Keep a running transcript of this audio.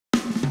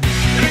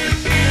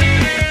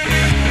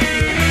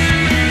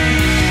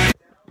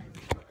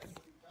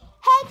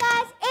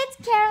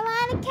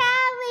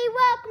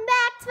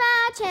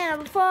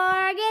channel. Before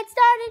I get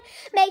started,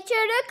 make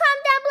sure to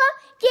comment down below,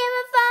 give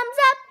a thumbs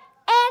up,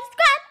 and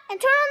subscribe, and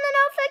turn on the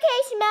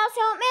notification bell so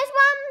you don't miss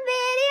one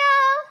video.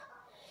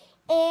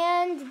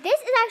 And this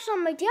is actually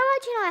on my DIY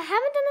channel. I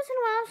haven't done this in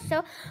a while, so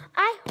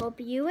I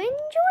hope you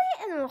enjoy it,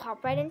 and then we'll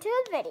hop right into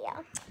the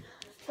video.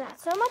 So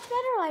that's so much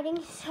better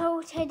lighting.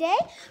 So today,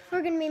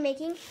 we're going to be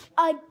making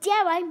a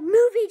DIY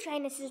movie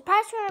train. This is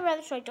part of my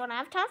brother, so I don't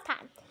have ton of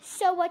time.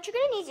 So what you're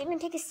going to need is you're going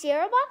to take a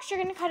cereal box. You're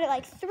going to cut it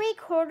like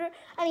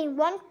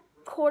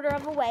 1/4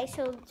 of a way,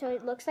 so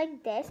it looks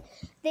like this.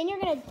 Then you're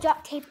going to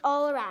duct tape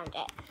all around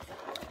it.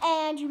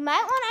 And you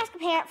might want to ask a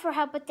parent for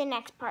help with the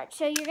next part.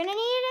 So you're going to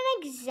need an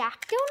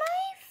X-Acto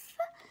knife.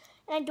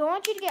 And I don't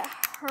want you to get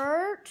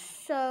hurt,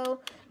 so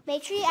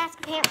make sure you ask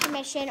a parent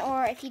permission,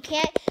 or if you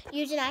can't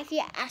use a knife,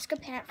 you ask a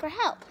parent for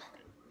help.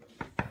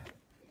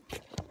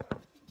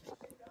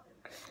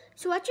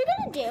 So what you're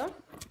going to do,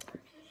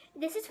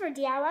 this is for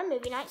DIY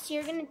movie night, so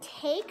you're going to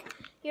take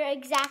your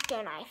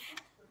X-Acto knife,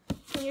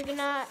 and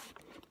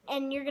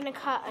you're going to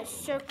cut a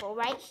circle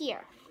right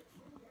here.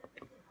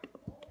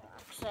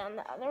 So on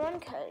the other one,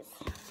 because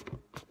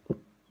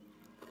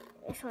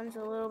this one's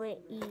a little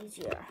bit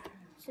easier.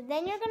 So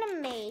then you're going to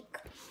make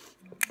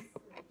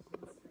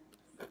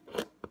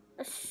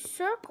a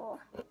circle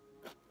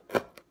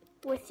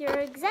with your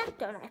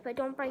X-Acto knife, but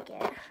don't break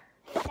it.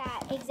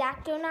 That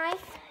X-Acto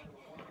knife,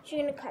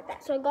 you're going to cut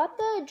that. So I got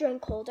the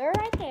drink holder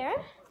right there,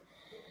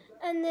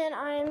 and then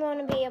I'm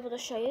going to be able to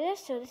show you this.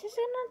 So this is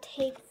going to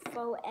take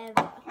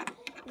forever.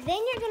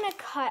 Then you're going to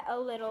cut a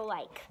little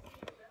like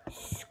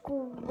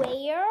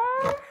square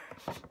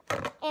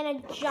and a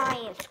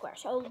giant square.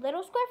 So a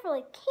little square for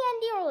like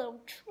candy or a little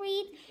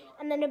treat,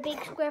 and then a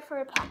big square for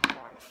a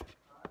popcorn.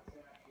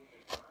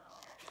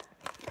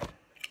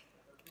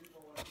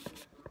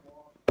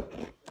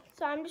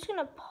 So I'm just going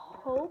to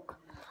poke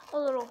a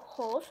little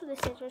hole so the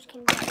scissors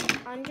can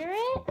get under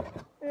it,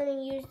 and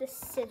then use the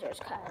scissors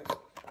because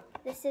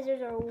the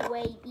scissors are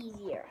way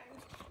easier.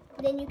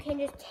 Then you can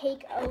just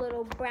take a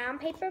little brown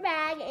paper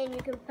bag and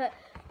you can put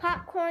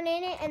popcorn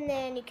in it, and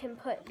then you can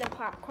put the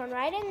popcorn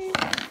right in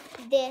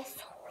this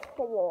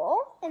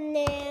hole. And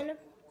then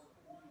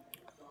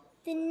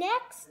the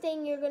next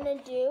thing you're going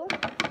to do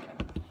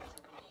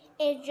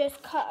is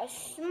just cut a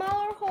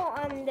smaller hole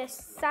on the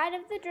side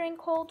of the drink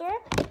holder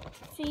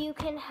so you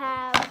can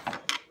have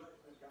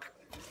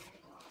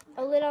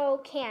a little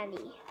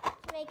candy.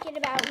 Make it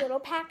about little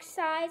pack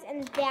size,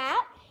 and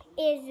that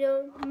is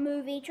a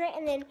movie tray.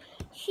 And then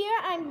here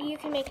you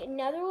can make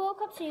another little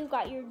cup, so you've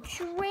got your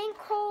drink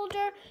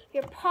holder,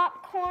 your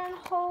popcorn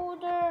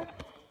holder,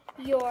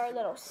 your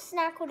little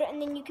snack holder, and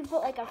then you can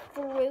put like a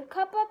fruit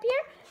cup up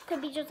here.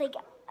 Could be just like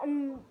a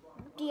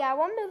DIY movie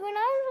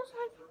night, just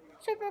like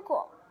super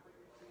cool.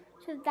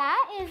 So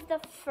that is the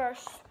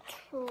first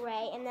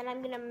tray, and then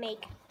I'm gonna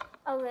make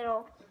a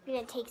little. I'm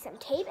gonna take some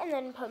tape and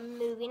then put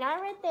movie night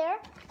right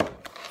there.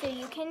 So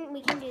we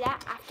can do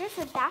that after.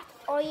 So that's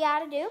all you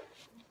gotta do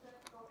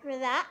for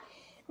that.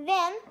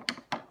 Then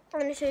I'm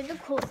gonna show you the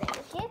cool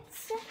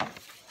things.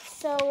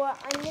 So what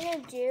I'm gonna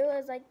do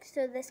is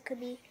so this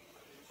could be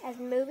as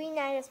movie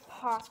night as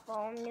possible.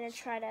 I'm gonna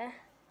try to.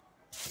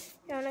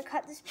 I'm gonna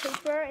cut this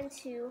paper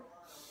into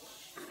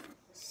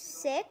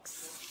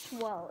 6.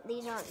 Well,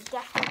 these aren't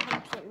definitely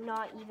 100%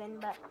 not even,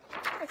 but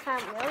we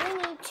only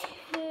need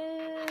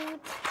 2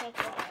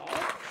 tickets.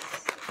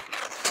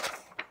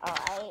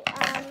 Alright,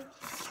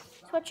 so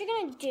what you're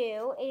going to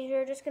do is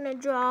you're just going to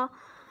draw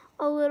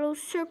a little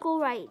circle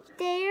right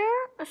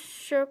there, a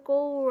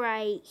circle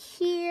right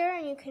here,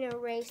 and you can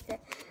erase the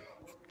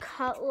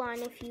cut line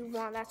if you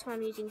want. That's why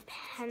I'm using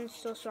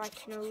pencil, so I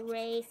can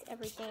erase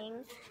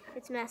everything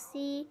that's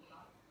messy.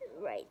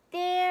 Right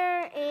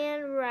there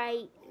and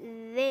right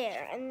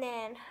there, and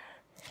then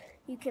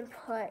you can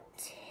put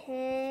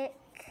tick,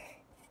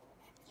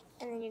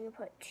 and then you can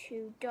put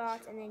 2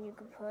 dots, and then you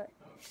can put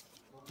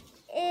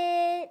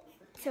it,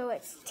 so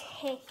it's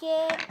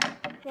ticket.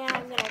 Now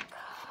I'm gonna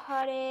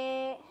cut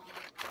it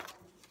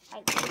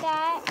like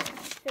that,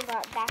 so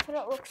that's what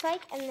it looks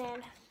like, and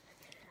then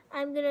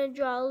I'm gonna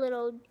draw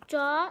little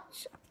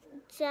dots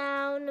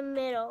down the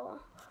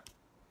middle.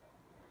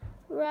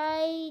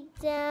 Right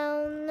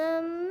down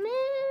the middle,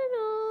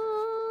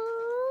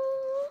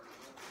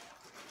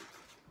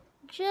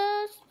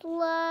 just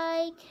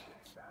like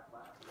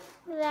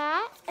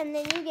that, and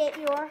then you get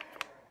your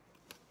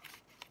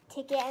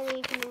ticket, and then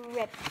you can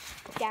rip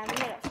down the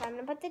middle. So I'm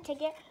going to put the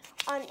ticket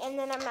on, and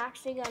then I'm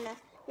actually going to,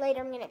 later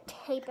I'm going to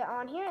tape it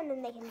on here, and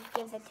then they can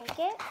give the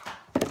ticket.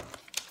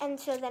 And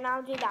so then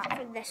I'll do that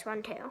for this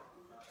one too.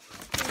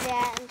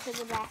 That, and so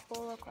the back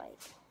will look like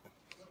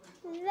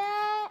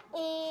that,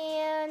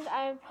 and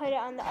I put it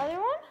on the other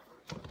one,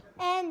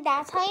 and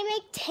that's how you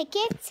make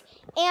tickets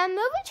and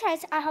movie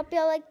trays. I hope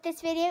you like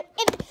this video.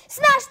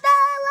 Smash the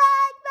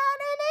like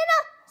button, and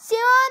I'll see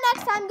you all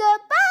next time.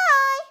 Goodbye.